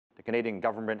The Canadian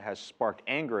government has sparked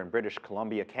anger in British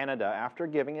Columbia, Canada, after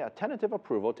giving a tentative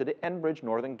approval to the Enbridge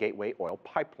Northern Gateway oil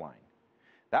pipeline.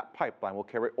 That pipeline will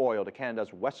carry oil to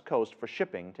Canada's west coast for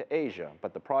shipping to Asia,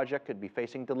 but the project could be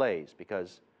facing delays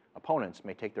because opponents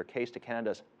may take their case to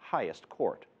Canada's highest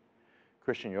court.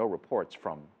 Christian Yeo reports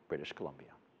from British Columbia.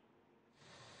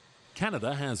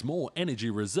 Canada has more energy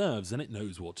reserves than it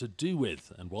knows what to do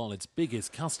with, and while its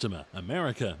biggest customer,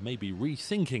 America, may be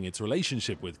rethinking its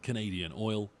relationship with Canadian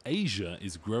oil, Asia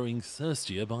is growing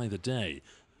thirstier by the day.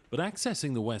 But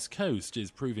accessing the west coast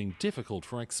is proving difficult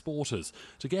for exporters.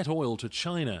 To get oil to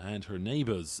China and her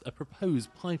neighbours, a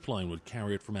proposed pipeline would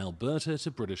carry it from Alberta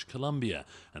to British Columbia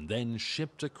and then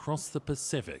shipped across the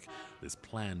Pacific. This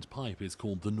planned pipe is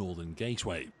called the Northern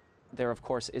Gateway. There, of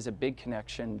course, is a big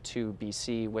connection to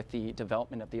BC with the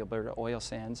development of the Alberta oil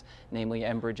sands, namely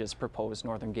Enbridge's proposed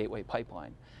Northern Gateway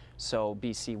pipeline. So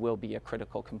BC will be a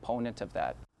critical component of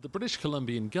that. The British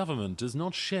Columbian government does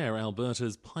not share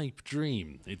Alberta's pipe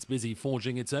dream. It's busy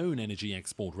forging its own energy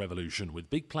export revolution with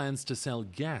big plans to sell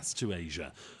gas to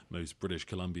Asia. Most British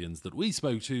Columbians that we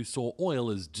spoke to saw oil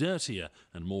as dirtier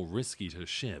and more risky to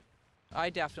ship. I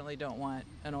definitely don't want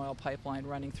an oil pipeline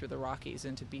running through the Rockies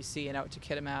into BC and out to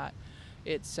Kitimat.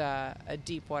 It's a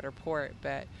deep water port,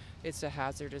 but it's a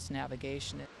hazardous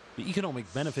navigation. The economic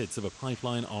benefits of a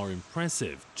pipeline are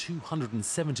impressive,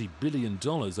 $270 billion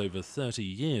over 30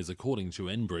 years, according to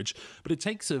Enbridge, but it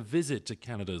takes a visit to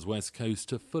Canada's west coast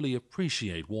to fully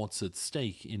appreciate what's at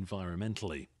stake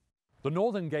environmentally. The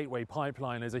Northern Gateway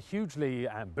pipeline is a hugely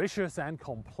ambitious and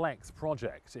complex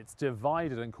project. It's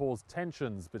divided and caused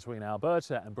tensions between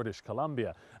Alberta and British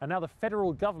Columbia. And now the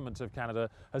federal government of Canada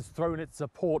has thrown its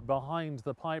support behind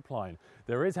the pipeline.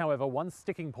 There is, however, one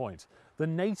sticking point: the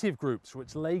native groups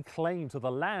which lay claim to the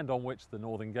land on which the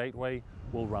Northern Gateway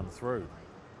will run through.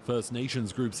 First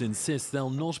Nations groups insist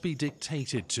they'll not be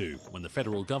dictated to. When the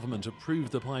federal government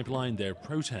approved the pipeline, their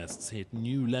protests hit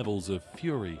new levels of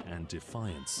fury and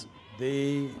defiance.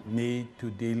 They need to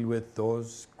deal with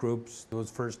those groups, those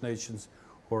First Nations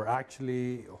who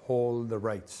actually hold the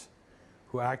rights,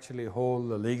 who actually hold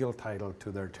the legal title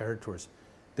to their territories.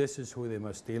 This is who they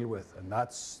must deal with, and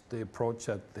that's the approach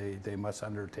that they must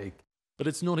undertake. But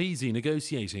it's not easy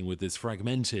negotiating with this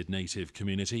fragmented native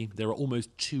community. There are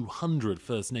almost 200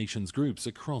 First Nations groups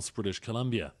across British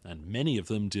Columbia, and many of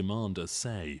them demand a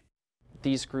say.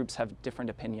 These groups have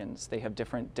different opinions, they have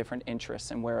different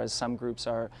interests, and whereas some groups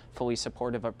are fully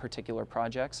supportive of particular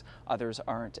projects, others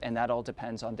aren't, and that all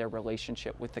depends on their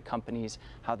relationship with the companies,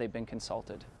 how they've been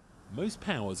consulted. Most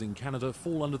powers in Canada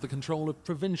fall under the control of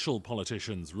provincial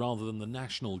politicians rather than the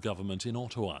national government in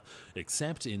Ottawa,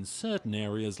 except in certain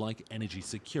areas like energy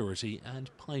security and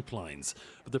pipelines.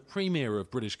 But the Premier of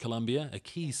British Columbia, a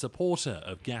key supporter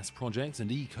of gas projects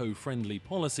and eco-friendly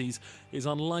policies, is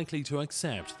unlikely to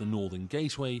accept the Northern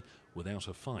Gateway without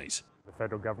a fight. The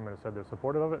federal government has said they're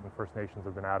supportive of it, and First Nations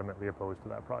have been adamantly opposed to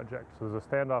that project. So there's a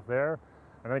standoff there.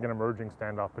 And I think an emerging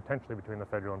standoff potentially between the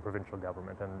federal and provincial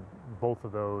government, and both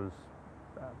of those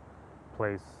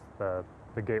place the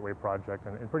Gateway project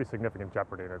in pretty significant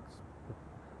jeopardy. And it's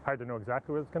hard to know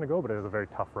exactly where it's going to go, but it is a very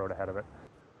tough road ahead of it.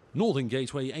 Northern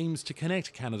Gateway aims to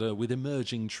connect Canada with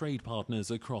emerging trade partners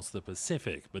across the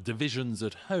Pacific, but divisions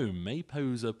at home may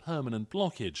pose a permanent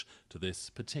blockage to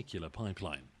this particular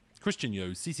pipeline. Christian Yeo,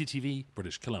 CCTV,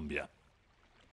 British Columbia.